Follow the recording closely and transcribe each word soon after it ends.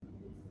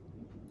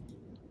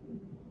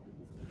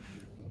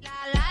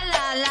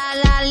la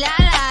la la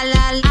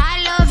la la.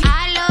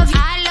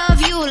 I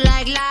love you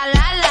like la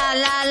la la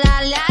la la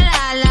la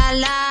la la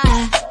la.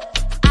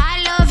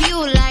 I love you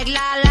like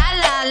la la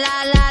la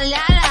la la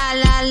la la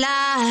la la.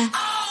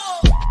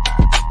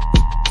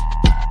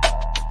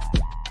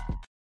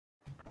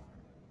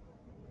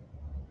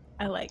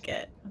 I like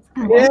it.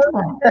 Yeah.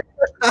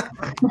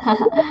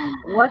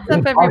 What's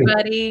up,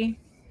 everybody?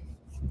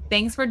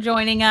 Thanks for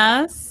joining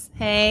us.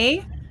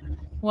 Hey,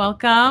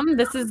 welcome.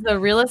 This is the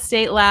Real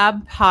Estate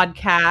Lab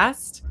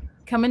podcast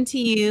coming to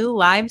you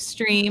live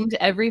streamed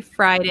every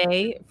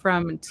Friday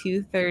from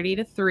 2:30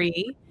 to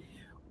 3.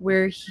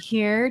 We're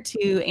here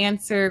to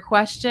answer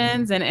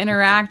questions and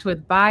interact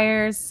with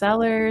buyers,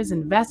 sellers,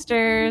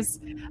 investors,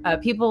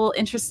 people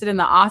interested in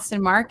the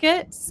Austin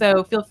market.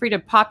 So feel free to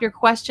pop your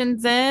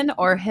questions in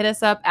or hit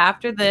us up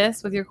after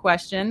this with your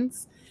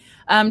questions.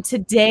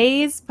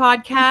 Today's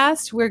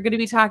podcast, we're going to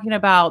be talking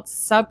about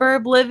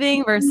suburb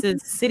living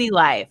versus city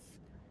life.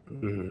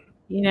 Mm-hmm.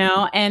 You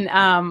know, and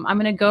I'm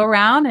going to go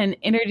around and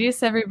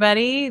introduce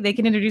everybody. They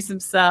can introduce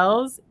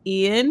themselves.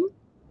 Ian,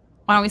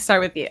 why don't we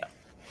start with you?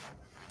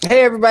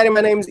 Hey everybody,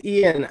 my name's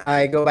Ian.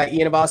 I go by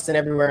Ian of Austin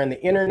everywhere on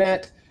the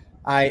internet.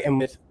 I am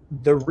with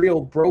The Real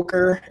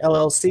Broker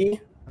LLC.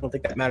 I don't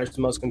think that matters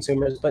to most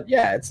consumers, but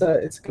yeah, it's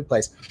a good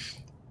place.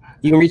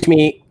 You can reach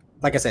me,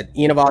 like I said,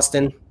 Ian of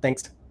Austin.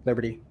 Thanks,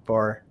 Liberty,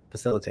 for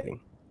facilitating.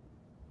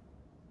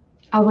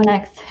 I'll go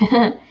next.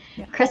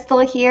 Crystal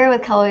here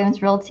with Keller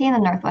Williams Realty in the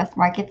Northwest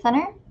Market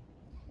Center.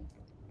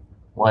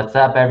 What's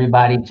up,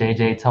 everybody?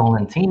 JJ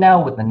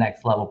Tolentino with the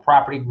Next Level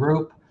Property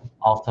Group,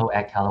 also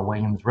at Keller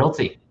Williams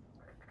Realty.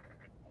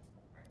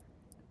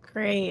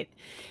 Great.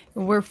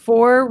 We're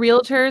 4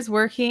 realtors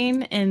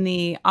working in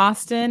the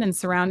Austin and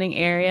surrounding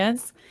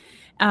areas.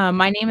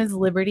 My name is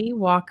Liberty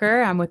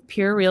Walker. I'm with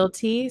Pure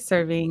Realty,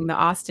 serving the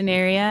Austin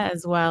area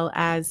as well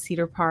as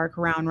Cedar Park,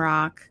 Round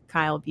Rock,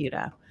 Kyle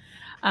Buda.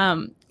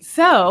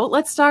 So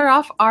let's start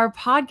off our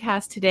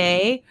podcast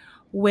today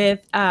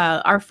with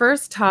our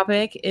first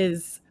topic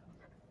is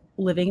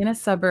living in a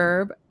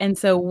suburb. And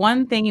so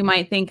one thing you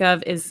might think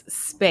of is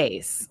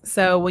space.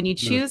 So when you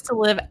choose to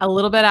live a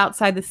little bit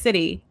outside the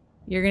city,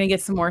 you're going to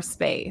get some more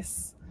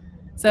space.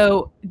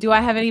 So do I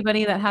have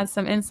anybody that has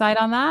some insight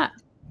on that?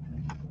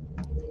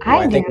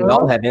 I think we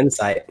all have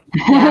insight.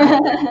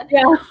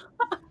 Yeah.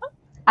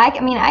 I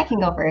mean, I can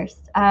go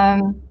first.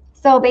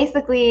 So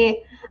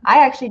basically, I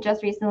actually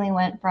just recently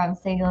went from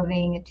city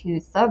living to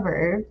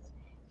suburbs.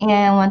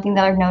 And one thing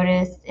that I've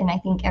noticed, and I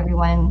think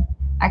everyone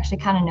actually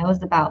kind of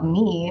knows about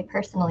me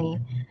personally,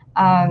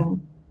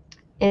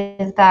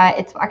 is that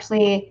it's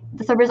actually,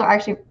 the suburbs are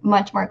actually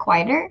much more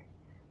quieter.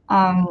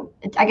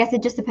 I guess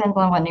it just depends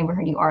on what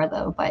neighborhood you are,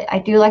 though. But I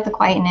do like the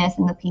quietness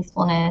and the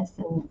peacefulness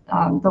and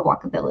the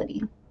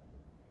walkability.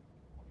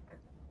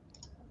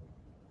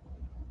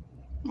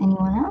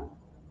 Anyone else?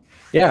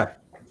 Yeah.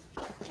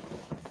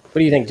 What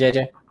do you think,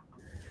 JJ?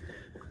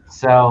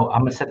 So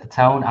I'm going to set the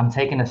tone. I'm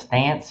taking a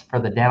stance for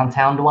the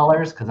downtown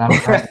dwellers because I'm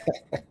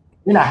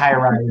in a high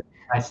rise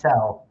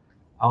myself,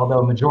 although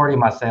a majority of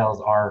my sales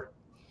are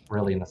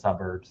really in the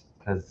suburbs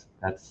because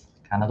that's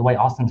kind of the way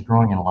Austin's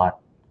growing in a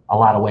lot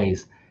of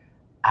ways.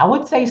 I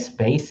would say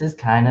space is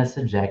kind of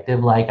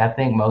subjective. Like I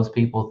think most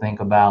people think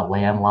about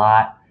land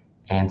lot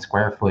and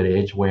square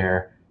footage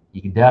where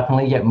you can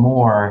definitely get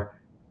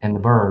more in the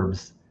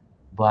burbs.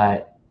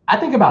 But I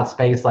think about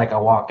space like I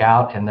walk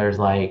out and there's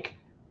like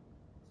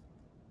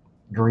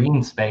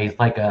green space,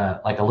 like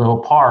a little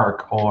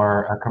park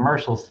or a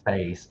commercial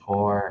space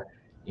or,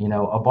 you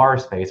know, a bar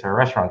space or a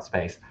restaurant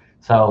space.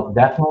 So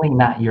definitely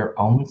not your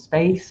own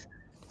space.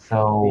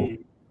 So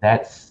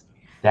that's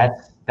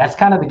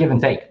kind of the give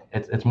and take.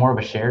 It's more of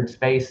a shared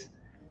space,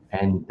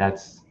 and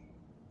that's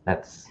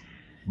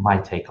my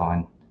take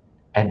on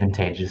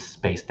advantageous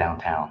space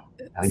downtown.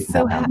 At least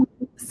downtown.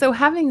 So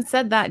having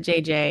said that,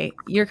 JJ,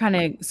 you're kind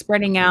of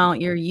spreading out.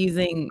 You're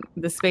using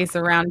the space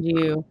around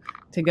you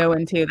to go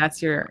into.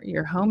 That's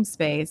your home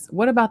space.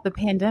 What about the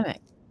pandemic?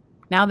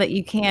 Now that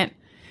you can't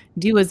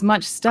do as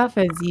much stuff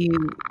as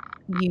you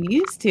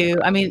used to,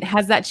 I mean,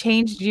 has that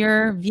changed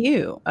your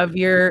view of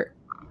your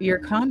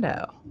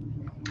condo?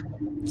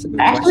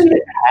 Actually,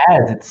 it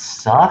has. It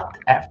sucked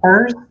at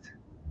first.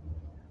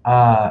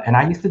 And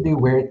I used to do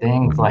weird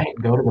things like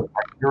go to the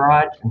parking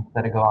garage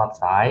instead of go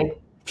outside.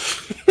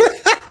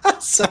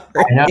 Sorry.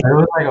 I know it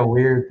was like a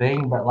weird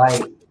thing, but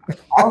like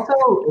also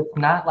it's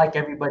not like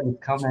everybody's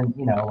coming,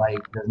 you know, like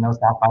there's no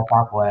South by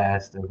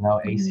Southwest, there's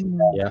no AC.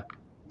 Yeah.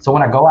 So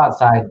when I go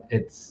outside,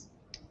 it's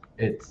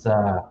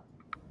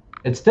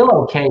still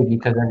okay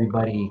because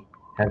everybody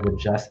has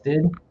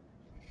adjusted.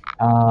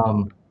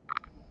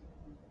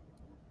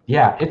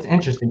 Yeah, it's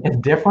interesting. It's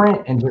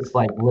different, and just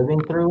like living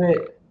through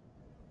it,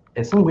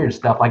 it's some weird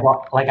stuff. Like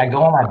I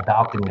go on my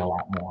balcony a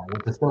lot more.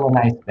 It's still a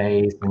nice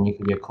space, and you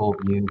can get cool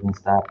views and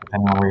stuff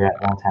depending on where you're at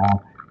downtown.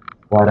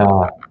 But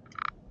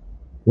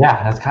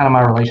yeah, that's kind of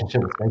my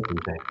relationship with space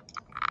these days.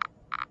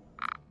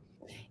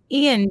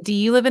 Ian, do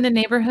you live in a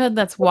neighborhood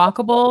that's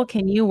walkable?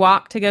 Can you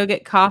walk to go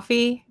get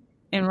coffee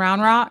in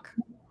Round Rock?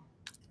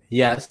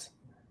 Yes.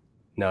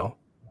 No.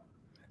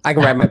 I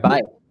can ride my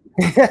bike.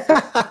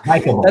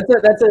 Bikeable.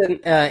 That's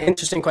an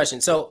interesting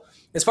question. So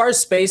as far as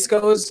space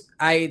goes,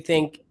 I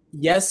think,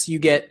 yes, you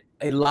get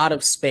a lot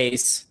of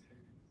space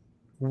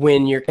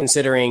when you're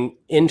considering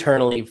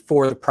internally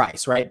for the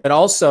price, right? But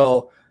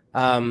also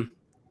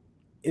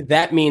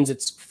that means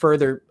it's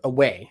further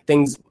away.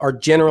 Things are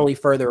generally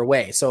further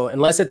away. So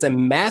unless it's a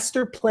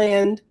master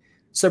planned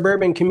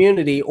suburban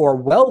community or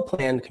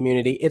well-planned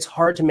community, it's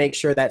hard to make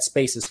sure that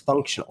space is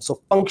functional.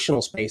 So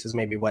functional space is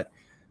maybe what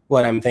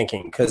I'm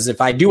thinking. Because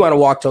if I do want to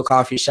walk to a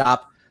coffee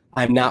shop,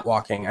 I'm not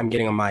walking. I'm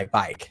getting on my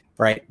bike,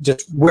 right?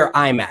 Just where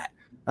I'm at.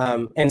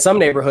 In some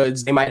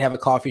neighborhoods, they might have a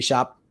coffee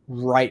shop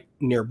right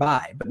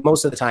nearby. But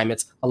most of the time,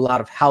 it's a lot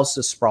of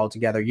houses sprawled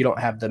together. You don't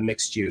have the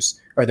mixed use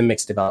or the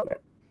mixed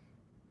development.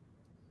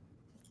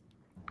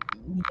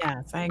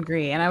 Yes, I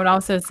agree. And I would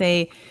also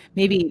say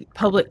maybe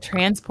public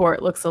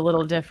transport looks a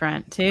little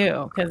different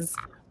too. Because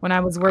when I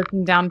was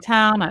working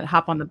downtown, I'd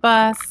hop on the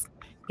bus,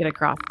 get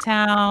across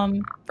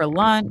town for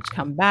lunch,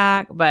 come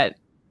back. But,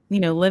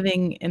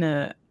 living in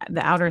the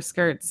outer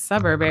skirts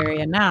suburb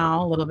area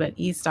now, a little bit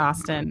East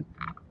Austin,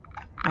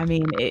 I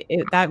mean,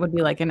 that would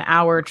be like an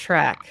hour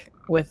trek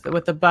with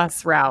the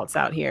bus routes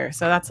out here.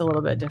 So that's a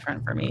little bit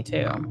different for me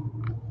too.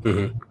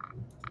 Mm-hmm.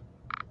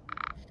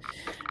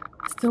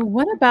 So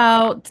what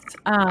about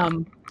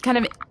kind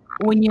of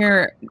when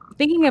you're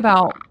thinking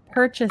about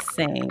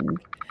purchasing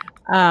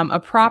a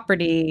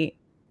property,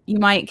 you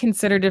might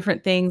consider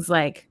different things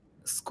like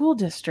school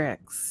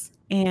districts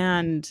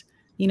and,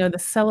 the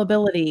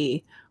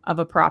sellability of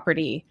a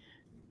property.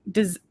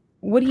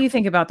 What do you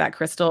think about that,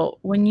 Crystal?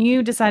 When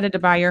you decided to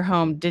buy your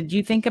home, did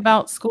you think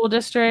about school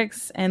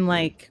districts and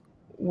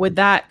would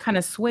that kind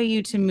of sway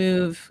you to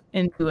move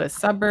into a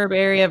suburb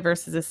area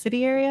versus a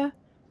city area?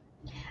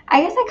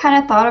 I guess I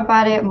kind of thought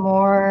about it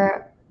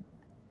more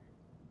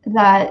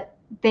that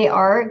they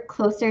are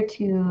closer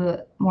to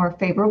more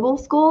favorable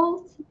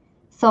schools.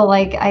 So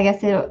I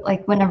guess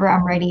whenever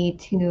I'm ready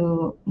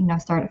to,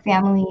 start a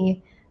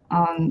family,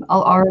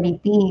 I'll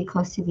already be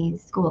close to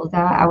these schools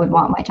that I would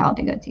want my child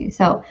to go to.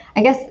 So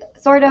I guess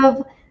sort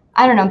of,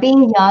 I don't know,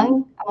 being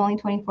young, I'm only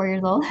 24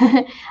 years old.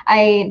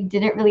 I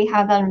didn't really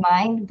have that in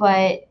mind,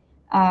 but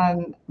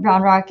Round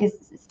Rock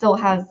still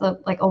has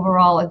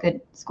overall a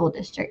good school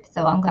district.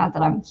 So I'm glad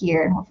that I'm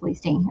here and hopefully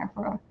staying here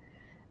for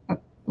a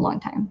long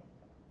time.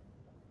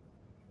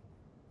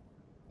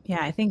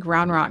 Yeah, I think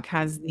Round Rock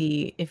has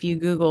if you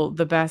Google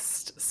the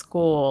best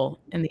school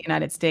in the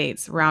United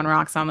States, Round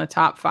Rock's on the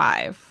top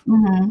 5.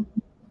 Mm-hmm.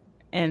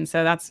 And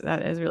so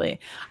that is really,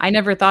 I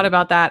never thought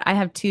about that. I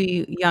have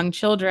 2 young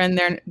children.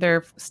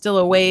 They're still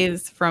a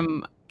ways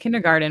from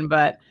kindergarten,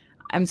 but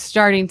I'm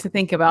starting to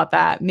think about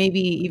that. Maybe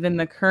even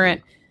the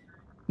current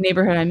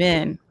neighborhood I'm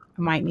in,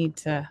 I might need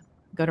to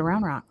go to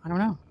Round Rock. I don't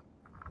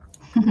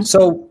know.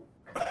 So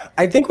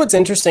I think what's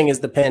interesting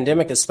is the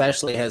pandemic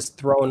especially has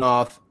thrown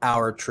off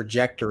our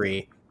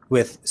trajectory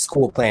with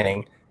school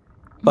planning.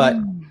 But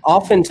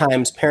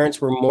oftentimes parents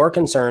were more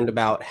concerned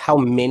about how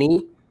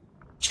many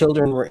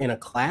children were in a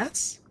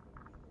class.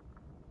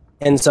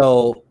 And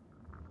so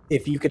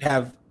if you could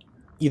have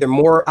either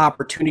more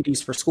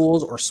opportunities for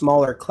schools or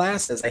smaller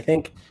classes, I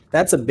think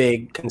that's a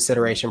big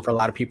consideration for a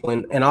lot of people.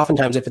 And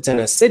oftentimes if it's in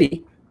a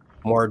city,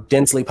 more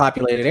densely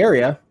populated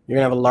area, you're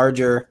gonna have a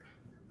larger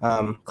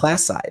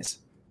class size.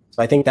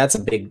 So I think that's a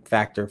big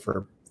factor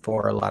for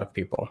a lot of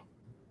people.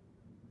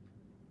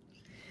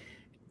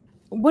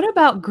 What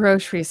about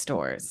grocery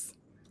stores?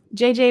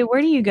 JJ,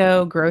 where do you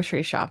go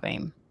grocery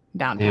shopping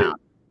downtown? Dude,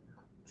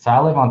 so I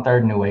live on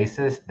 3rd and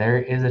Oasis.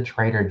 There is a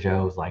Trader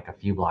Joe's a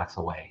few blocks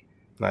away.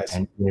 Nice.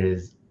 And it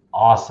is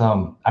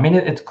awesome. I mean,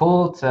 it's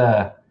cool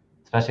to,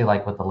 especially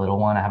with the little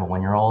one. I have a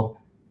 1-year-old.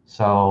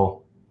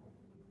 So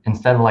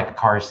instead of a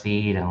car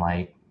seat and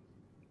I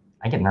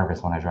get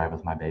nervous when I drive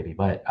with my baby,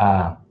 but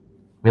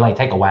we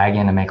take a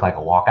wagon and make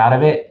a walk out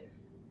of it.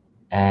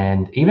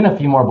 And even a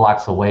few more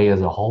blocks away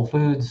is a Whole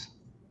Foods,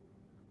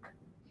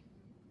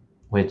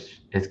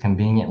 which is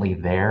conveniently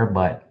there,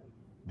 but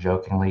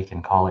jokingly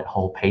can call it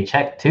whole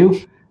paycheck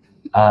too.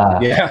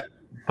 Yeah.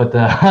 But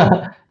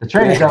the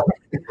Trader Joe's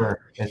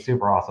is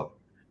super awesome.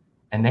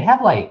 And they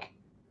have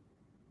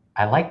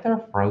I like their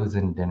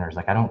frozen dinners.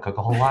 I don't cook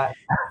a whole lot.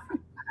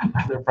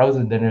 Their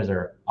frozen dinners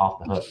are off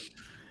the hook.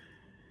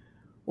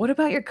 What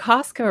about your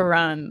Costco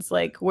runs?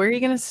 Where are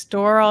you going to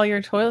store all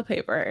your toilet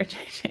paper,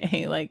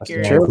 JJ?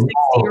 Your 60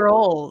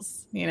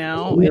 rolls, It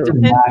It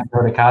depends. not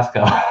go to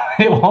Costco.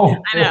 It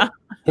won't. I know.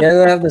 You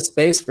don't have the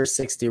space for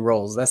 60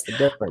 rolls. That's the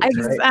difference.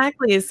 Right?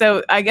 Exactly.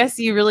 So I guess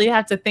you really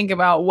have to think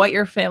about what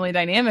your family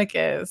dynamic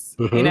is.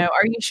 Mm-hmm.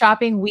 Are you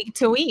shopping week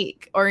to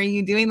week, or are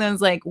you doing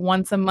those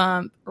once a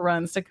month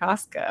runs to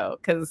Costco?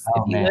 Because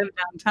if you live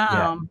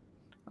downtown,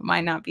 it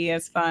might not be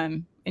as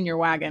fun in your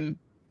wagon.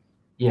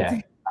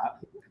 Yeah.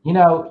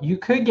 You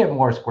could get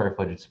more square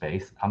footage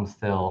space. I'm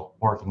still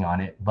working on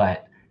it,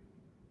 but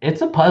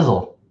it's a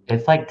puzzle.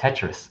 It's like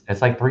Tetris.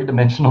 It's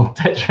 3-dimensional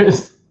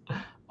Tetris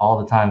all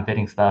the time,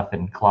 fitting stuff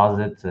in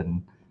closets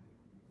and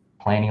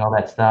planning all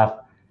that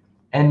stuff.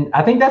 And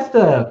I think that's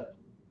the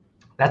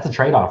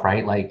trade-off,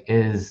 right?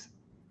 Is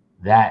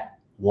that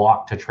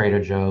walk to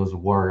Trader Joe's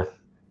worth,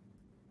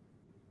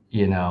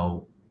 you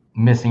know,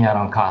 missing out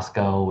on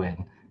Costco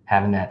and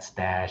having that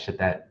stash at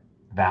that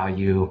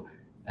value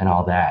and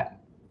all that.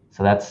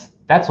 So that's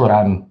what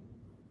I'm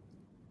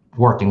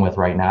working with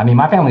right now. I mean,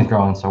 my family's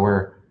growing, so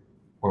we're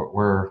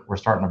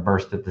starting to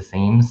burst at the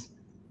seams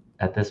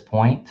at this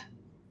point.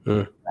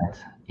 But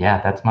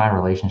yeah, that's my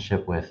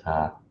relationship with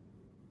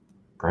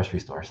grocery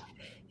stores.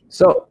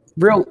 So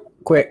real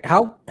quick,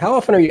 how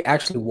often are you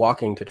actually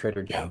walking to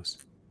Trader Joe's?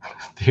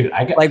 Dude,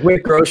 I get Like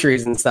with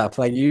groceries and stuff.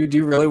 Like you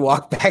do really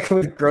walk back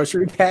with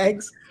grocery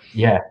bags?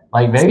 yeah,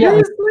 like maybe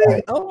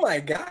Seriously? Oh my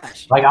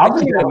gosh. Like I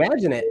can't even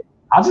imagine it.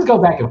 I'll just go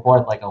back and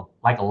forth like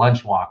a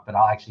lunch walk, but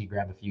I'll actually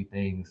grab a few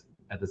things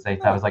at the same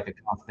time. It's like a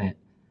constant.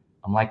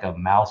 I'm like a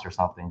mouse or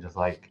something, just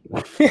like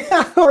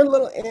Or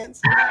little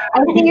ants.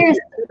 I see your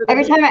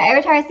every time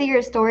I see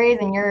your stories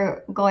and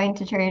you're going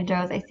to Trader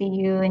Joe's, I see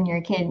you and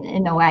your kid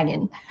in a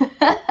wagon.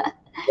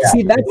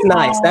 See, that's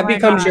nice. Oh That my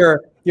becomes God.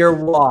 your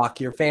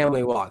walk, your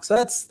family walk. So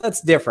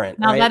that's different.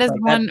 Now right? that is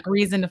Like one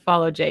reason to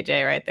follow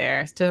JJ right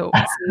there. Is to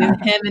see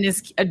him and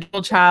his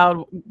adult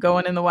child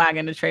going in the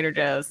wagon to Trader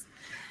Joe's.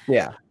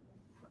 Yeah.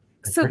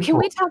 So pretty can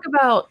we talk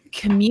about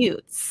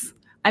commutes?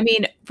 I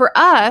mean, for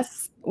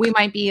us, we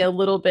might be a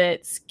little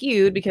bit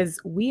skewed because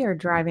we are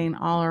driving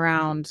all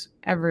around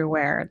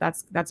everywhere.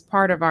 That's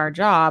part of our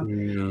job.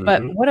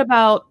 But Mhm. what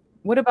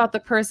about the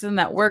person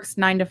that works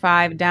 9 to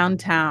 5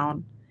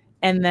 downtown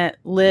and that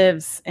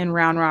lives in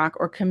Round Rock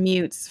or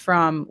commutes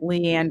from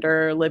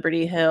Leander,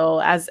 Liberty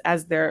Hill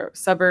as their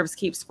suburbs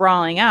keep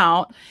sprawling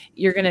out?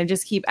 You're going to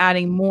just keep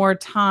adding more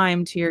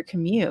time to your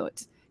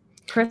commute.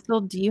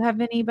 Crystal, do you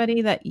have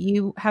anybody that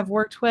you have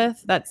worked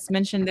with that's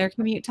mentioned their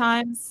commute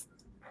times?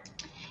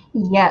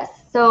 Yes.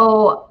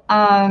 So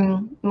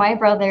my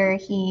brother,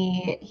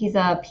 he's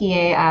a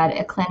PA at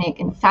a clinic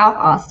in South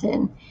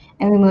Austin,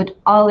 and we moved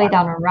all the way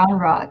down to Round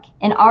Rock.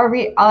 And our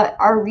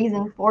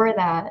reason for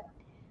that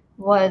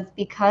was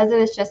because it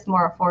was just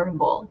more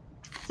affordable.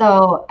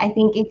 So I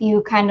think if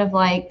you kind of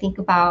like think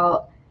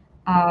about,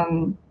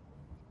 I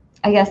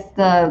guess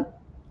the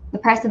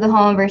price of the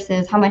home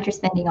versus how much you're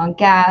spending on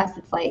gas,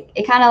 it's like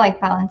it kind of like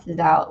balances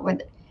out.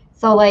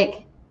 So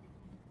like,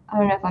 I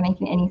don't know if I'm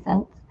making any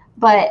sense,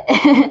 but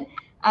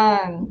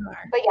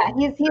but yeah,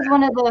 he's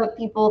one of the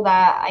people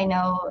that I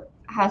know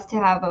has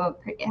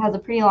a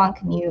pretty long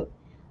commute,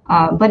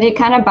 but it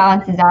kind of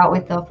balances out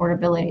with the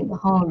affordability of the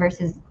home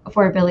versus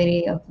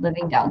affordability of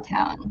living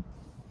downtown.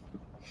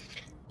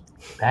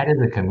 that is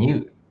a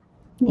commute.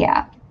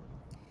 Yeah.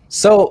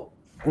 So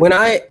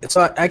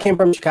I came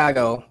from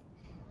Chicago,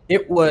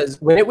 it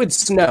was when it would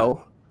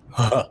snow,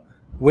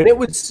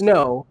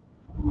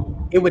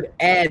 it would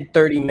add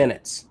 30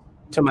 minutes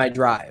to my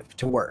drive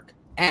to work.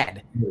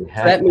 So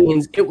that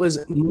means it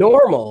was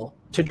normal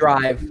to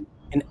drive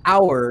an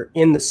hour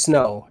in the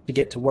snow to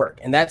get to work.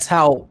 And that's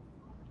how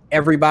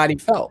everybody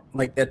felt.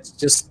 Like that's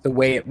just the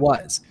way it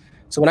was.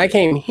 So when I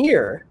came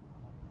here,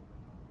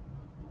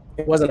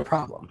 it wasn't a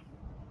problem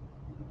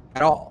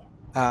at all.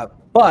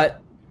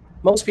 But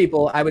most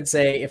people, I would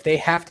say, if they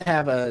have to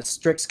have a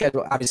strict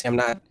schedule, obviously I'm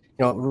not,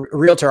 a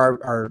realtor,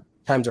 our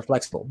times are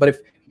flexible. But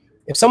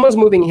if someone's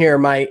moving here,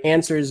 my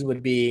answers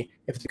would be,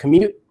 if the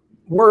commute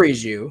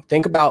worries you,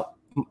 think about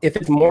if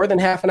it's more than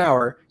half an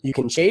hour, you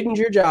can change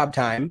your job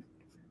time.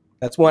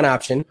 That's one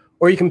option,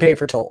 or you can pay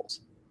for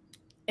tolls.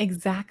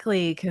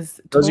 Exactly,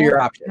 because Those are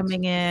your options.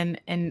 coming in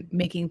and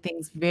making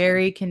things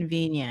very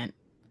convenient.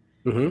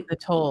 Mm-hmm. The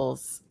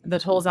tolls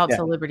out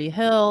to Liberty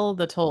Hill,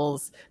 the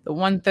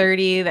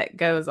 130 that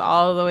goes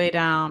all the way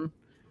down.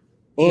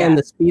 And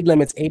the speed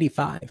limit's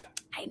 85.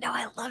 I know,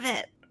 I love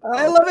it.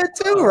 I love it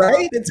too,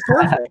 right? It's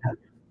perfect.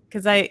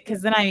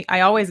 Because then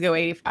I always go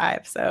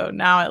 85, so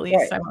now at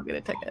least I won't get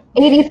a ticket.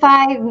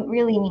 85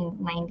 really means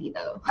 90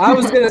 though. I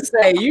was gonna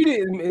say you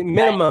did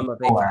minimum of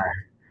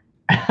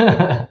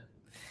 85.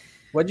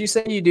 What'd you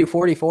say? You do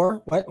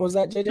 44? What was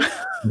that, JJ?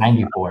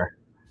 94.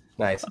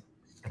 Nice.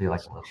 I do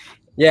like a little.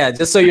 Yeah,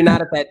 just so you're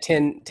not at that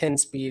 10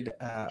 speed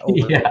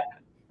over. Yeah.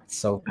 It's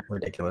so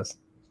ridiculous.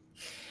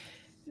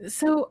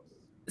 So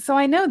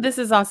I know this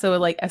is also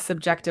like a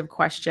subjective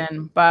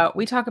question, but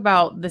we talk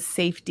about the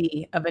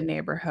safety of a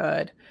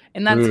neighborhood,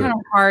 and that's kind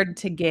of hard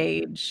to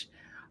gauge.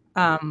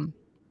 But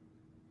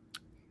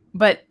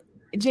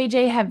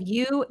JJ, have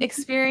you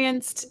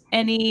experienced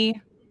any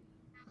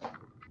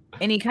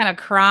kind of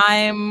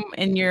crime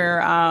in your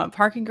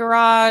parking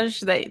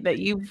garage that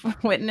you've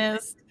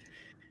witnessed?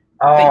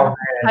 Oh,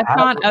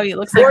 man. It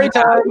looks Story like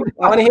time.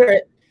 I want to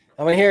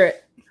hear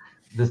it.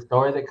 The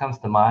story that comes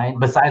to mind,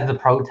 besides the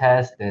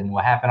protest and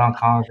what happened on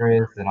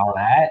Congress and all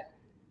that,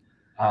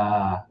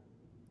 I'll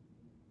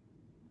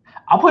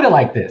put it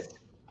like this.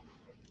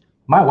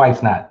 My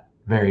wife's not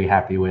very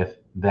happy with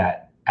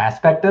that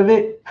aspect of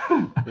it.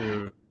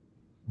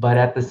 But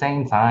at the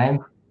same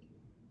time,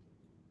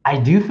 I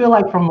do feel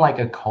like from like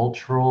a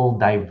cultural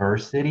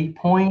diversity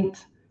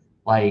point,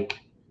 like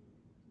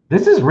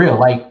this is real.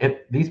 Like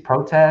if these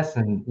protests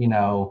and,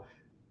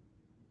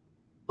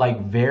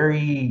 like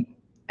very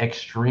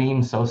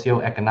extreme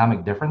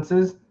socioeconomic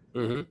differences,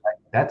 like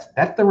that's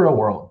the real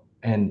world.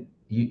 And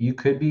you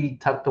could be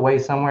tucked away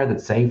somewhere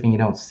that's safe and you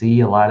don't see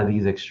a lot of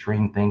these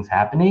extreme things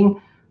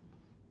happening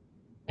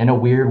in a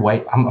weird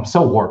way. I'm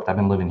so warped. I've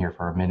been living here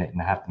for a minute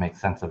and I have to make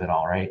sense of it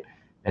all, right?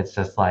 It's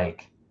just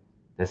like,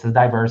 this is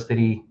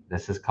diversity,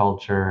 this is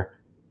culture,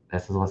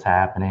 this is what's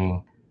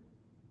happening.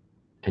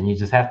 And you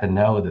just have to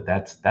know that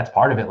that's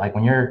part of it. Like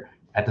when you're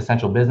at the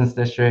Central Business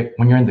District,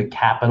 when you're in the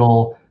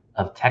capital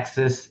of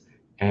Texas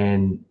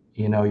and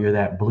you're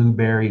that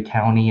blueberry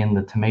county and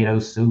the tomato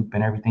soup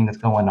and everything that's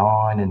going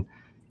on, and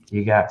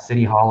you got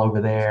City Hall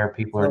over there,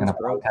 people are going to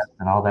protest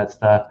and all that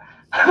stuff.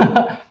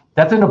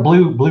 That's in the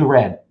blue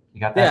red.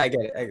 You got that? Yeah, I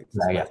get it.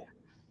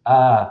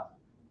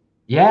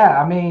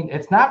 Yeah. I mean,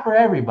 it's not for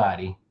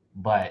everybody,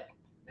 but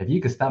if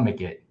you can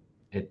stomach it,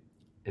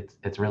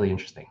 it's really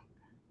interesting.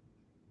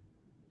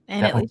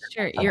 And definitely.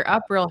 At least you're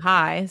up real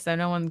high, so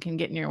no one can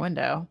get in your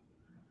window.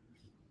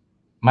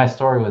 My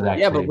story was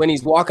actually... Yeah, but when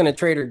he's walking to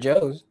Trader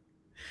Joe's.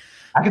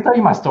 I can tell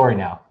you my story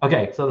now.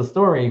 Okay, so the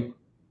story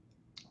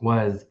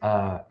was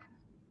a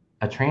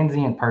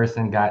transient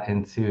person got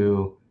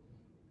into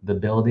the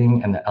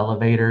building and the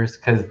elevators,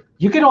 because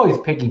you could always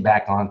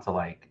piggyback onto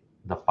like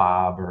the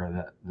fob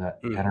or the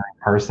entering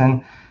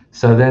person.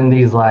 So then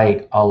these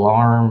like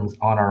alarms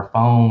on our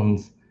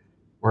phones,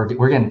 we're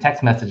getting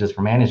text messages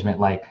from management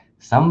like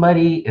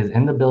somebody is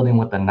in the building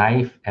with a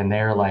knife and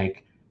they're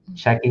like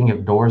checking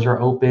if doors are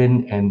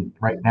open, and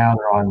right now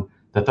they're on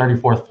the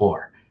 34th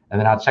floor. And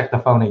then I'll check the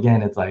phone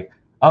again. It's like,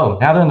 oh,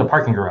 now they're in the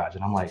parking garage.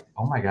 And I'm like,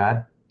 oh my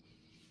God.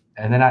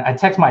 And then I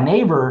text my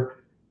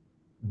neighbor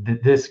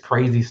this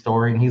crazy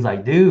story. And he's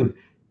like, dude,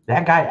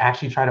 that guy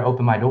actually tried to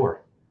open my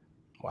door.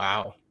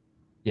 Wow.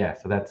 Yeah.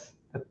 So that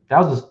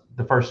was just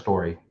the first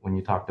story when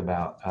you talked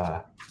about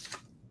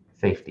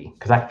safety.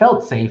 Because I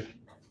felt safe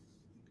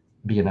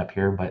being up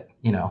here, but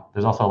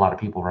there's also a lot of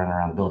people running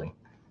around the building.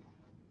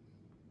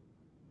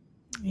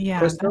 Yeah,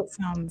 Crystal? that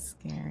sounds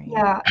scary.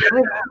 Yeah,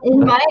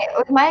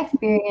 with my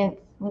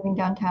experience living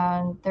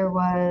downtown,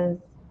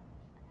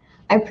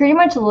 I pretty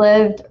much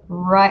lived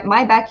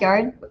my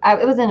backyard.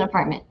 It was an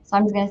apartment, so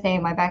I'm just gonna say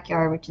my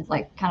backyard, which is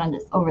like kind of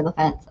just over the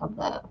fence of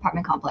the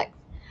apartment complex,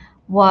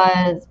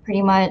 was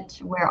pretty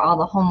much where all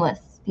the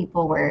homeless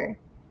people were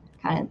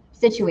kind of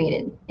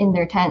situated in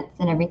their tents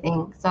and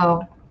everything.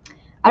 So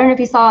I don't know if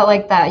you saw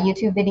like that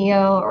YouTube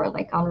video or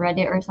like on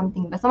Reddit or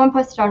something, but someone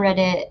posted on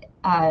Reddit.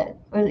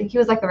 He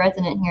was like a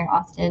resident here in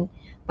Austin,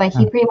 but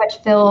he pretty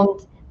much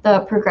filmed the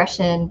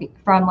progression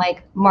from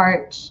like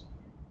March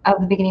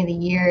of the beginning of the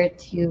year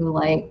to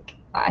like,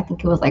 I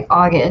think it was like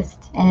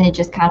August, and it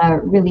just kind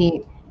of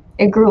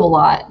it grew a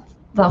lot,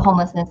 the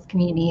homelessness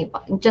community,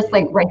 just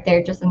like right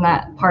there, just in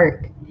that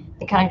park.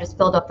 It kind of just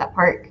filled up that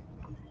park.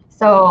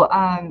 So,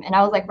 and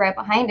I was like right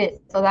behind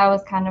it. So that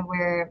was kind of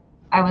where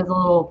I was a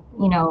little,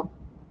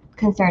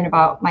 concerned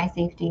about my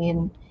safety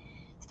and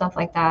stuff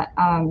like that.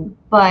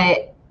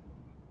 But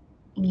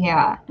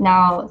yeah,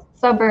 now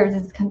suburbs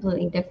is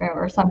completely different,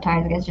 or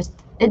sometimes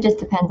it just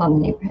depends on the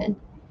neighborhood.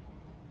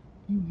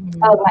 Mm-hmm.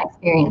 That was my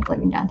experience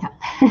living downtown.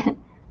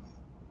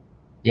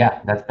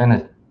 Yeah, that's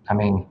been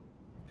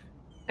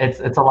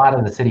it's a lot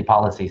of the city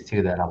policies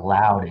too that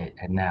allowed it,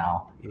 and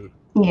now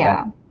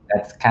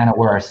that's kind of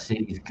where our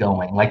city's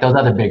going. Like those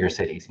other bigger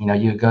cities,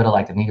 you go to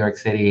like a New York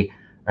City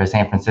or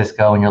San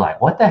Francisco and you're like,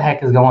 what the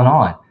heck is going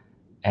on?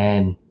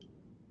 And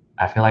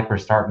I feel like we're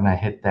starting to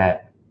hit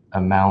that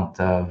amount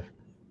of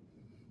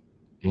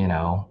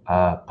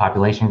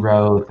population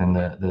growth, and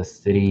the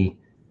city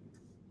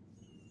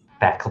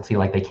faculty,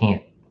 like they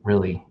can't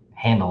really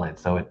handle it,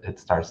 so it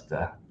starts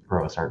to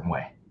grow a certain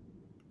way.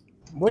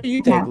 What do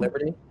you think,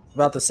 Liberty,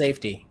 about the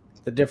safety,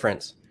 the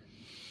difference?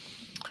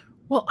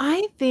 Well,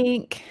 I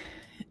think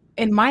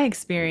in my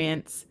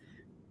experience,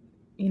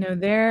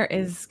 there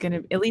is going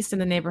to, at least in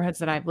the neighborhoods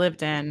that I've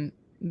lived in,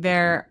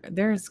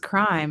 there's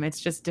crime. It's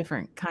just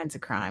different kinds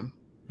of crime.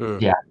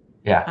 Yeah.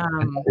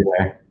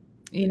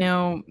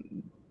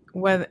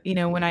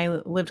 When I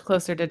lived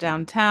closer to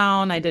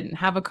downtown, I didn't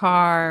have a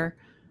car,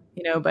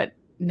 but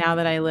now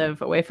that I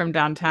live away from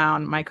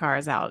downtown, my car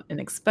is out and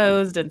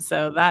exposed. And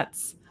so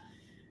that's,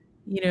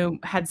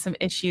 had some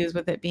issues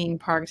with it being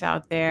parked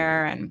out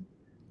there. And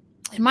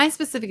in my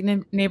specific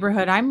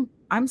neighborhood,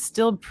 I'm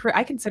still,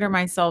 I consider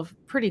myself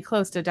pretty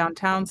close to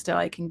downtown still.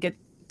 I can get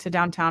to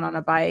downtown on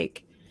a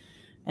bike.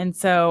 And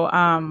so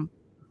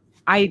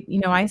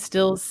I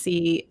still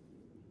see,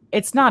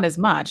 it's not as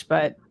much,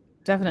 but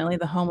definitely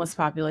the homeless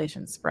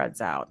population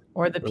spreads out,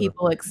 or the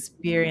people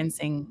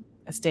experiencing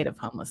a state of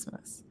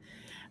homelessness.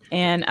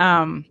 And,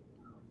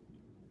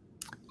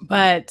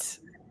 but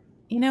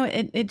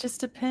it just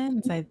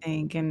depends, I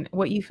think, and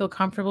what you feel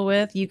comfortable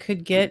with. You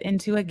could get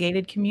into a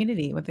gated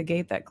community with a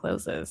gate that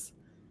closes,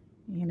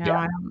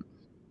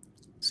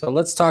 So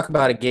let's talk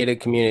about a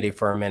gated community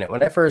for a minute.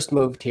 When I first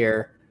moved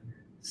here,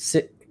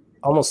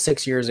 almost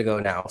 6 years ago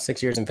now,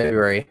 6 years in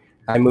February,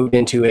 I moved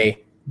into a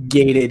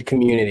gated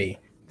community.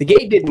 The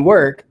gate didn't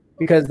work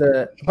because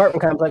the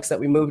apartment complex that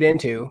we moved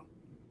into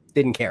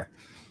didn't care.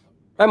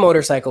 My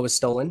motorcycle was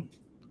stolen,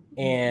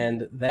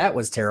 and that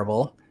was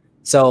terrible.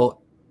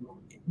 So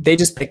they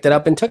just picked it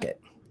up and took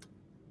it.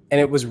 And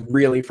it was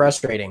really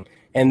frustrating.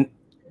 And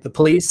the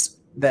police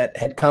that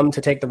had come to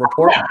take the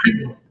report.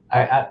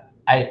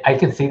 I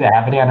could see that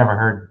happening. I never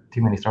heard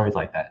too many stories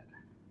like that.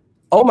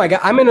 Oh my God.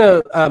 I'm in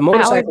a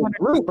motorcycle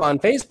group on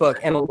Facebook,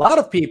 and a lot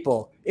of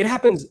people, it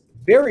happens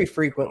very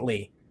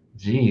frequently.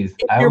 Jeez.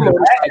 If your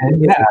motorcycle is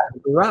in the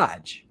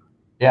garage.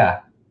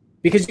 Yeah.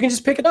 Because you can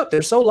just pick it up.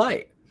 They're so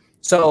light.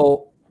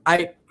 So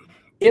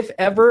if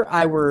ever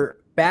I were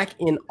back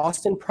in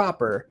Austin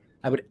proper,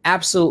 I would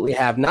absolutely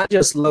have not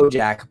just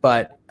LoJack,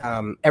 but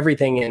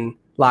everything in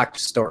locked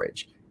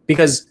storage.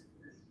 Because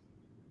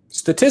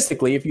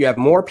statistically, if you have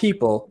more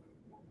people,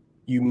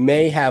 you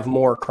may have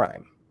more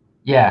crime.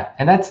 Yeah,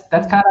 and that's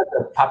kind of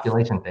the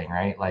population thing,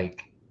 right?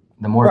 Like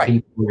the more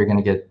people, you're going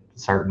to get a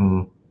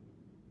certain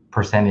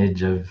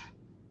percentage of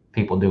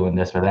people doing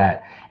this or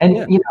that. And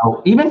you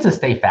know, even to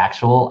stay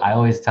factual, I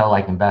always tell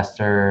like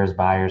investors,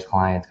 buyers,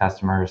 clients,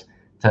 customers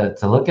to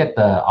look at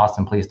the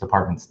Austin Police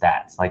Department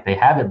stats. Like they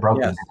have it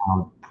broken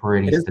down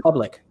pretty. It is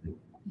public.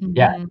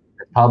 Yeah,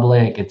 it's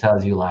public. It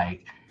tells you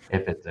like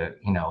if it's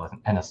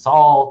an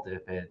assault,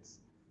 if it's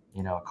a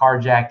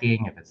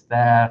carjacking, if it's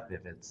theft,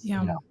 if it's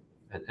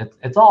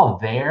it's all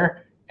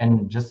there.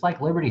 And just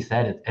like Liberty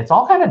said, it's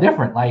all kind of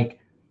different. Like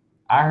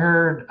I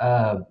heard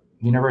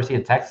University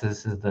of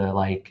Texas is the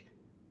like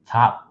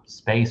top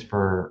space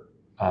for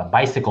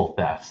bicycle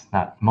thefts,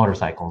 not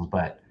motorcycles,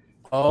 but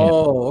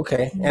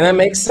okay. And that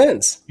makes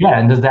sense. Yeah.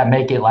 And does that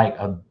make it like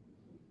a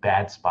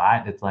bad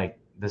spot? It's like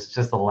there's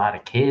just a lot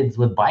of kids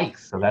with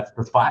bikes, so that's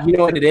the spot. You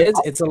know what it is?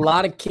 It's a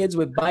lot of kids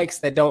with bikes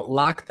that don't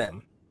lock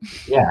them.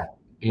 Yeah.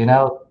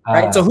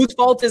 Right. So whose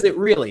fault is it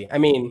really? I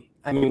mean,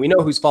 we know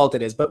whose fault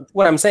it is, but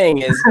what I'm saying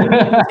is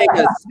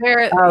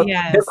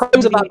they're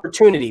crimes of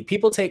opportunity.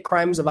 People take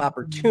crimes of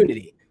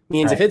opportunity.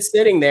 Means if it's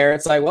sitting there,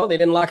 it's like, well, they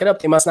didn't lock it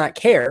up. They must not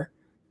care.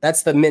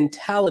 That's the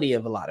mentality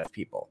of a lot of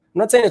people. I'm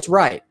not saying it's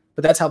right,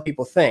 but that's how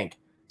people think.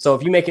 So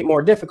if you make it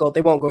more difficult,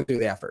 they won't go through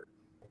the effort.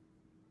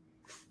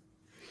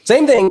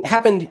 Same thing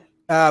happened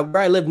where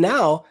I live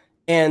now.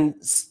 And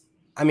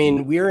I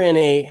mean, we're in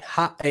a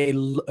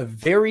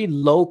very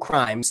low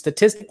crime,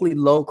 statistically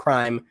low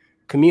crime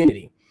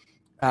community.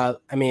 I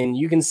mean,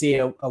 you can see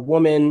a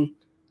woman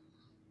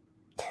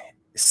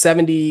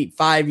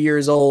 75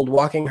 years old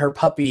walking her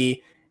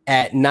puppy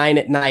at 9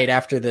 p.m.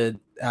 after the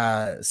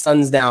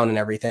sun's down and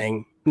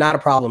everything. Not a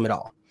problem at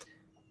all.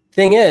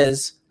 Thing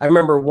is, I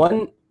remember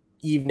one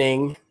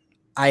evening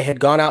I had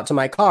gone out to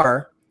my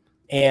car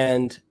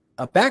and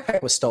a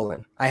backpack was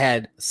stolen. I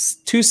had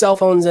 2 cell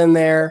phones in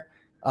there,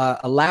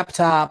 a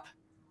laptop,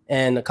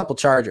 and a couple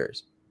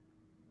chargers.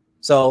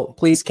 So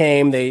police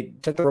came, they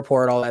took the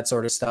report, all that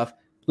sort of stuff.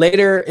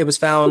 Later, it was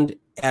found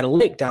at a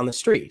lake down the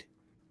street.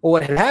 Well,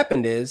 what had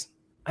happened is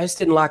I just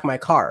didn't lock my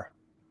car.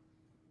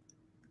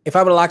 If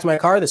I would have locked my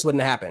car, this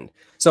wouldn't have happened.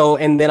 So,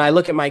 and then I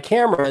look at my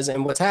cameras,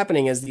 and what's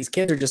happening is these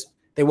kids are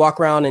they walk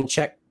around and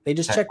check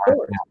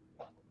doors.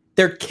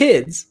 They're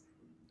kids,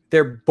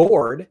 they're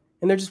bored,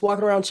 and they're just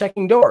walking around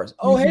checking doors.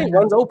 Oh, hey,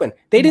 one's open.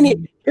 They didn't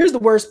even, here's the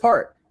worst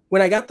part.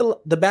 When I got the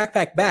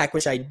backpack back,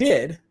 which I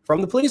did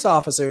from the police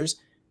officers,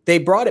 they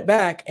brought it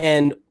back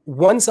and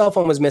one cell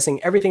phone was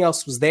missing. Everything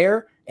else was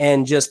there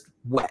and just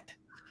wet.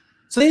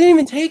 So they didn't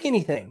even take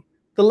anything.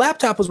 The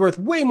laptop was worth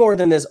way more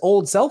than this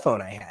old cell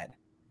phone I had.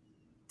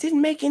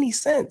 Didn't make any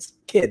sense.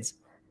 Kids.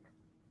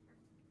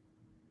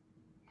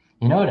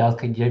 You know what else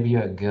could give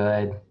you a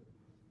good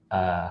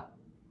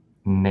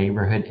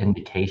neighborhood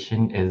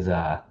indication is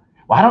I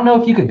don't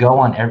know if you could go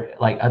on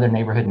other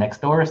neighborhood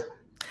next doors.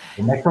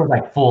 The next door is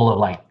like full of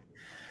like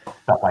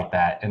stuff like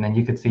that, and then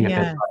you could see if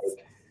it's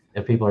like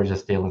if people are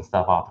just stealing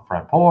stuff off the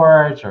front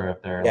porch or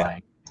if they're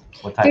like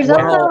what type. There's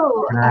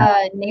also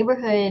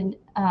neighborhood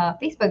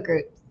Facebook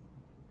groups.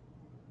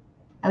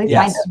 At least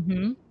mine does.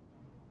 Mm-hmm.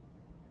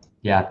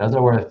 Yeah, those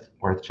are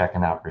worth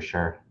checking out for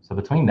sure. So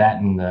between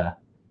that and the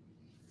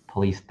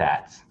police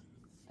stats,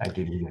 that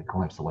gives you a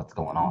glimpse of what's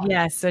going on.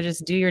 Yes, so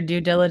just do your due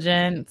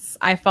diligence.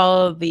 I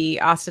follow the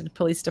Austin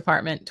Police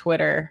Department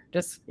Twitter,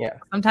 just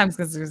sometimes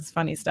because there's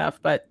funny stuff,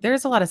 but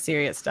there's a lot of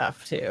serious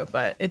stuff too.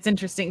 But it's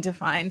interesting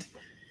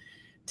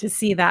to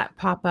see that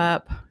pop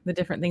up, the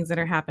different things that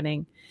are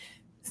happening.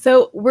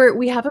 So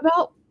we have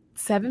about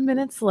 7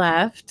 minutes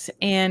left,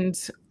 and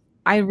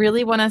I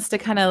really want us to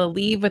kind of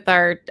leave with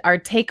our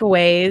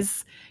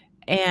takeaways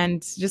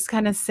and just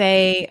kind of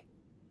say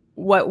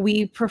what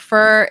we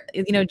prefer.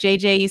 You know,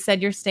 JJ, you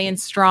said you're staying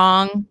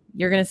strong.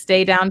 You're going to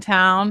stay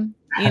downtown.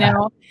 You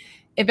know,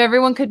 if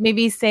everyone could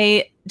maybe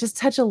just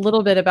touch a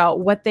little bit about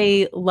what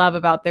they love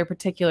about their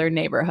particular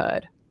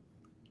neighborhood.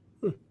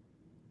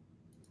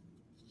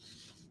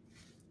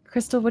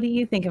 Crystal, what do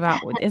you think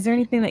about? Is there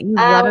anything that you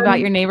love about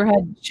your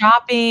neighborhood?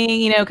 Shopping,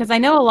 you know, because I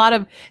know a lot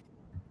of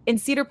in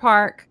Cedar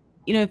Park,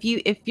 you know,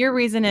 if your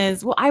reason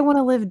is, well, I want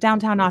to live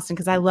downtown Austin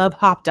because I love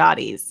Hop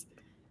Dotties.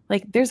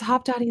 Like there's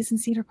Hop Dotties in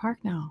Cedar Park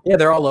now. Yeah,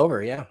 they're all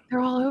over. Yeah,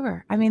 they're all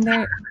over. I mean,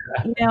 they're,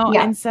 you know,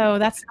 and so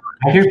that's.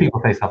 I hear people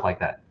say stuff like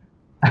that.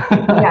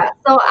 Yeah,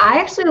 so I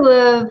actually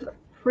live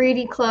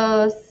pretty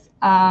close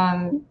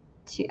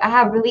I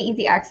have really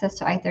easy access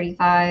to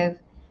I-35,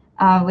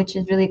 which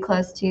is really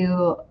close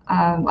to,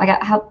 I'm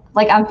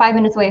 5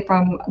 minutes away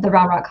from the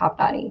Round Rock Hop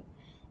Dottie.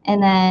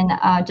 And then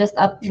just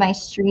up my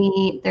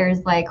street,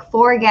 there's like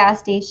 4 gas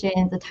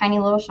stations, a tiny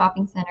little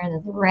shopping center,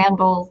 there's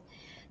Randall's.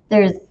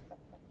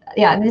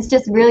 It's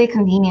just really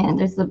convenient.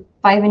 There's a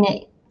 5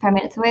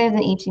 minutes away is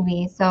an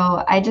H-E-B.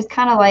 So I just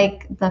kind of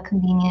like the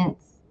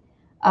convenience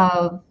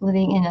of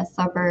living in a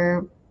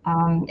suburb.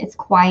 It's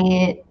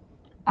quiet,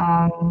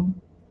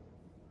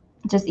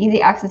 just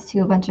easy access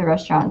to a bunch of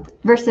restaurants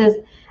versus,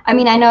 I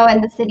know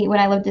in the city when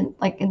I lived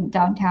in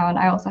downtown,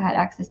 I also had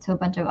access to a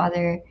bunch of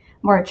other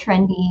more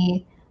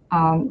trendy,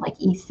 like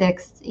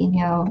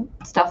E6,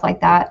 stuff like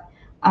that.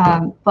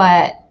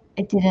 But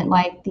I didn't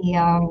like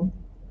the,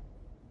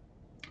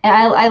 and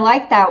I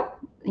like that,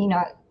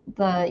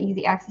 the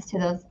easy access to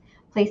those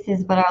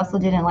places, but I also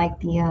didn't like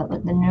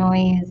the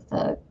noise,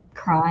 the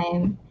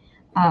crime.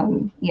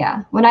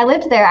 When I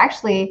lived there,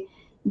 actually,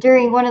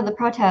 during one of the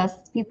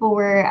protests, people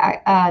were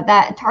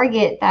that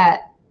Target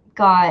that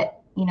got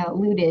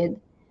looted.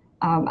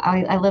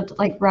 I lived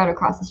like right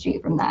across the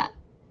street from that.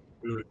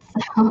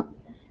 So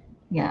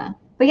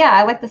but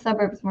I like the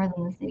suburbs more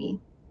than the city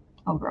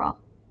overall.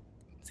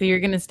 So you're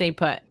gonna stay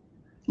put?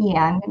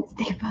 Yeah, I'm gonna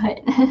stay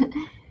put.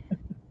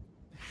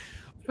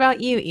 What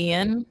about you,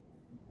 Ian?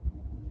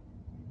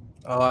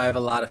 Oh, I have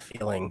a lot of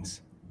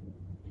feelings.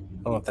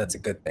 I don't know if that's a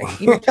good thing.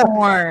 You're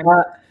torn.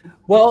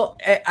 Well,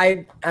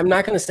 I'm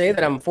not going to say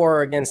that I'm for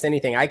or against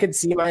anything. I could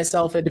see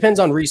myself. It depends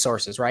on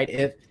resources,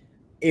 right?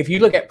 If you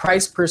look at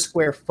price per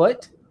square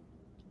foot,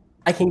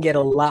 I can get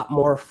a lot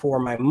more for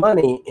my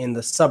money in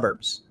the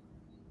suburbs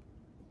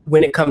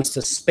when it comes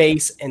to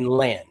space and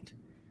land.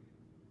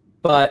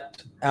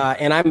 But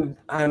and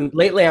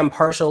I'm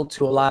partial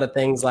to a lot of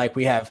things. Like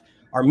we have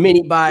our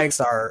mini bikes,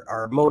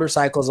 our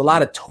motorcycles, a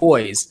lot of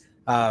toys,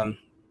 and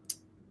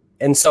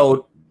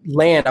so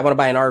land. I want to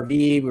buy an RV.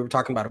 We were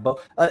talking about a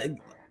boat.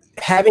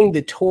 Having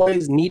the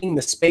toys, needing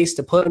the space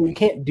to put them, you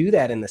can't do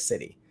that in the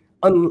city.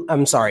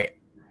 I'm sorry,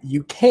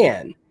 you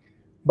can,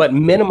 but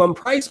minimum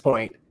price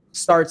point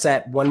starts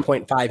at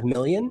 1.5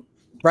 million,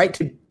 right?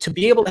 To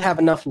be able to have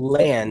enough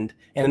land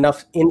and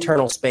enough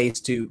internal space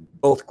to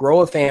both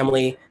grow a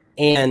family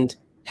and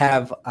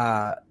have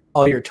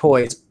all your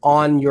toys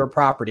on your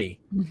property,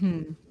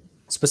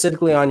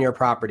 specifically on your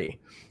property.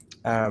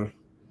 So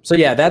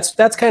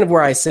that's kind of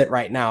where I sit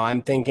right now.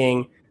 I'm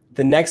thinking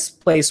the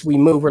next place we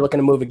move, we're looking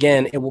to move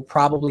again. It will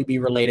probably be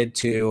related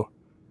to,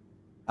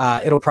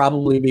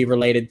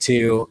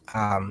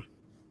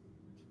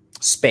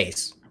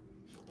 space.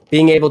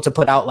 Being able to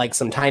put out like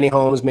some tiny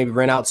homes, maybe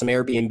rent out some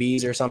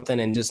Airbnbs or something,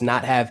 and just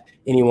not have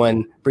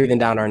anyone breathing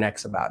down our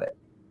necks about it.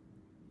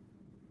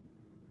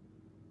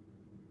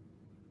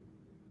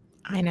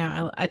 I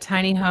know, a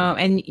tiny home.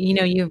 And,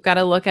 you've got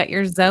to look at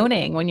your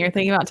zoning when you're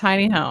thinking about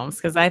tiny homes,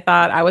 because I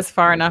thought I was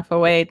far enough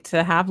away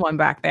to have one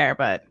back there,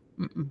 but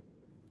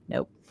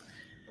nope,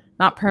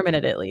 not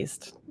permanent at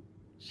least.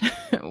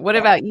 What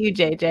about you,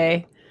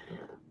 JJ?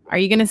 Are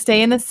you going to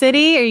stay in the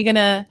city? Are you going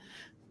to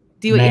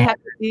do what you have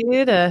to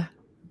do to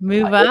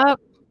move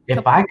up?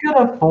 If I could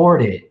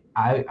afford it,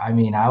 I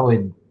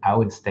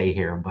would stay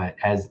here. But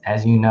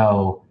as you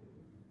know,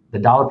 the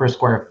dollar per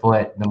square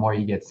foot, the more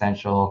you get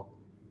central,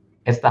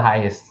 it's the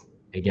highest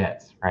it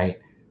gets, right?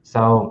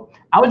 So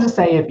I would just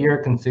say if you're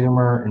a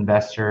consumer,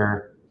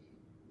 investor,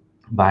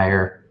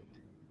 buyer,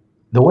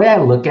 the way I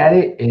look at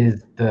it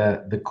is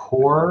the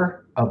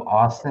core of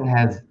Austin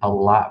has a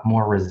lot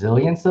more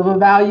resilience of a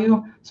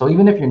value. So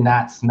even if you're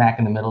not smack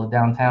in the middle of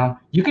downtown,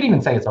 you could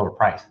even say it's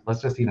overpriced.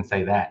 Let's just even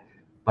say that.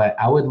 But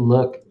I would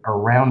look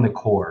around the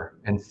core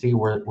and see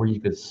where you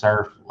could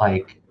surf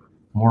like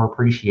more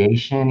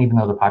appreciation, even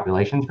though the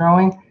population's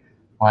growing.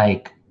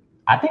 Like,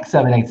 I think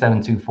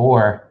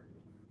 78724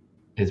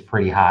 is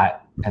pretty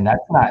hot, and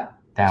that's not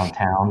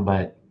downtown,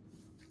 but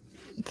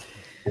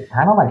it's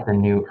kind of like the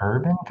new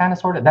urban kind of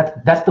sort of.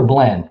 That's the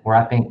blend where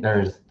I think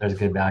there's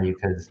good value,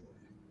 because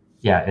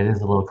it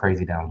is a little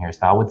crazy down here.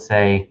 So I would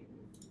say,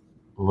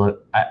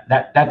 look,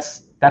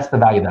 that's the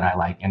value that I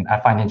like, and I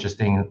find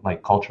interesting,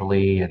 like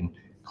culturally and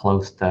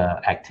close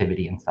to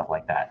activity and stuff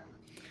like that.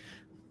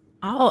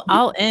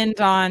 I'll end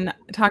on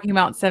talking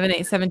about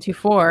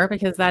 78724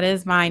 because that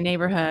is my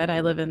neighborhood.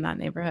 I live in that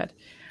neighborhood.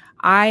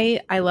 I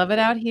love it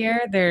out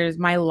here.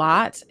 My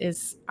lot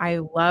is, I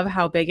love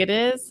how big it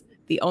is.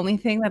 The only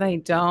thing that I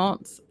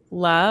don't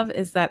love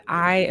is that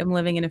I am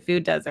living in a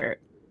food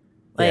desert.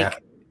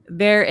 Like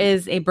there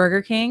is a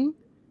Burger King,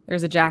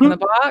 there's a Jack in the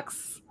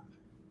Box,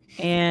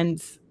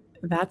 and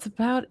that's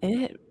about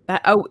it.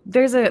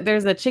 There's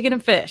a Chicken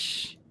and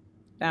Fish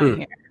down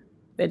here.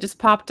 It just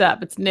popped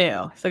up. It's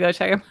new. So go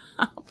check them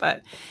out.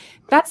 But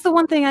that's the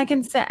one thing I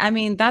can say. I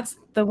mean, that's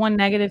the one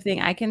negative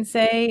thing I can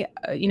say.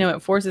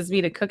 It forces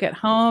me to cook at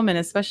home. And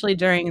especially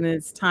during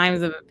these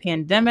times of a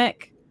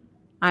pandemic,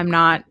 I'm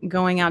not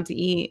going out to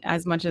eat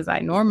as much as I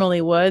normally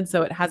would.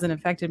 So it hasn't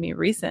affected me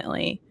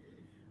recently.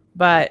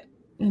 But,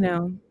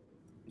 around.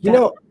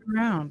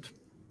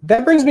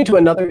 That brings me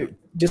to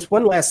just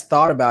one last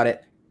thought about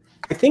it.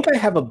 I think I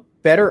have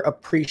better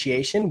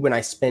appreciation when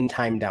I spend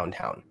time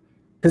downtown.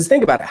 Because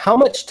think about it, how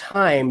much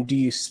time do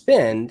you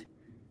spend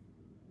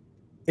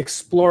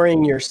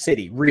exploring your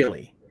city,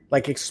 really?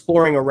 Like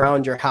exploring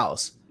around your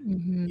house.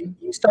 Mm-hmm.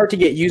 You start to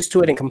get used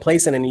to it and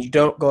complacent, and you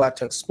don't go out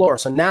to explore.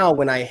 So now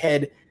when I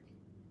head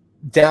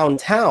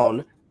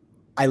downtown,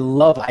 I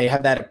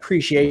have that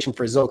appreciation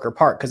for Zilker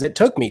Park, because it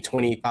took me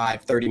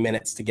 25, 30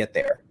 minutes to get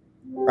there,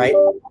 right?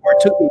 Or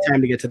it took me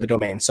time to get to the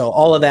Domain. So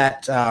all of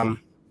that,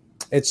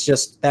 it's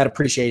just that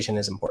appreciation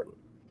is important.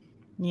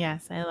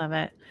 Yes, I love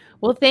it.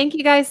 Well, thank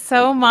you guys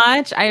so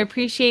much. I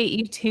appreciate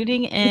you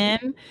tuning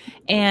in,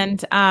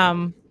 and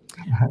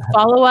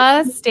follow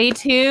us. Stay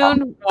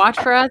tuned. Watch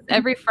for us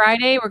every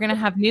Friday. We're going to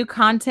have new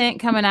content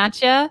coming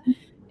at you.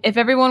 If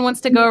everyone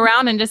wants to go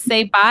around and just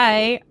say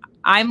bye,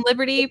 I'm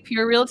Liberty,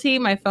 Pure Realty.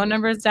 My phone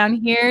number is down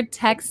here.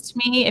 Text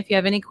me if you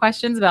have any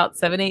questions about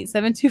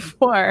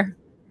 78724.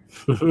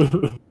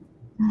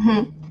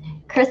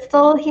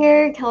 Crystal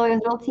here, Keller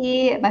Williams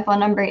Realty. My phone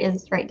number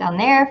is right down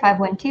there,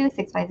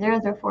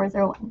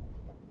 512-650-0401.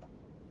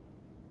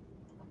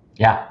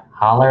 Yeah,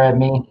 holler at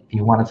me if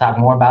you want to talk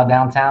more about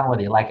downtown,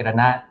 whether you like it or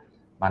not.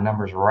 My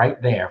number's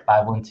right there,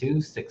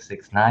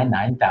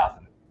 512-669-9000.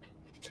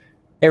 Hey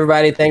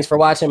everybody, thanks for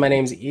watching. My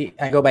name's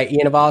I go by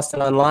Ian of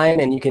Austin online,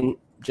 and you can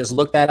just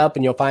look that up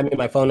and you'll find me.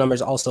 My phone number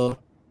is also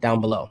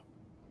down below.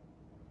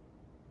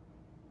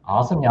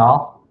 Awesome,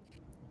 y'all.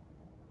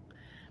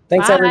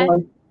 Thanks, Bye.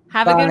 everyone.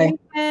 Have Bye. a good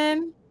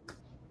weekend.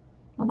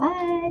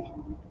 Bye-bye.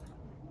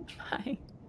 Bye.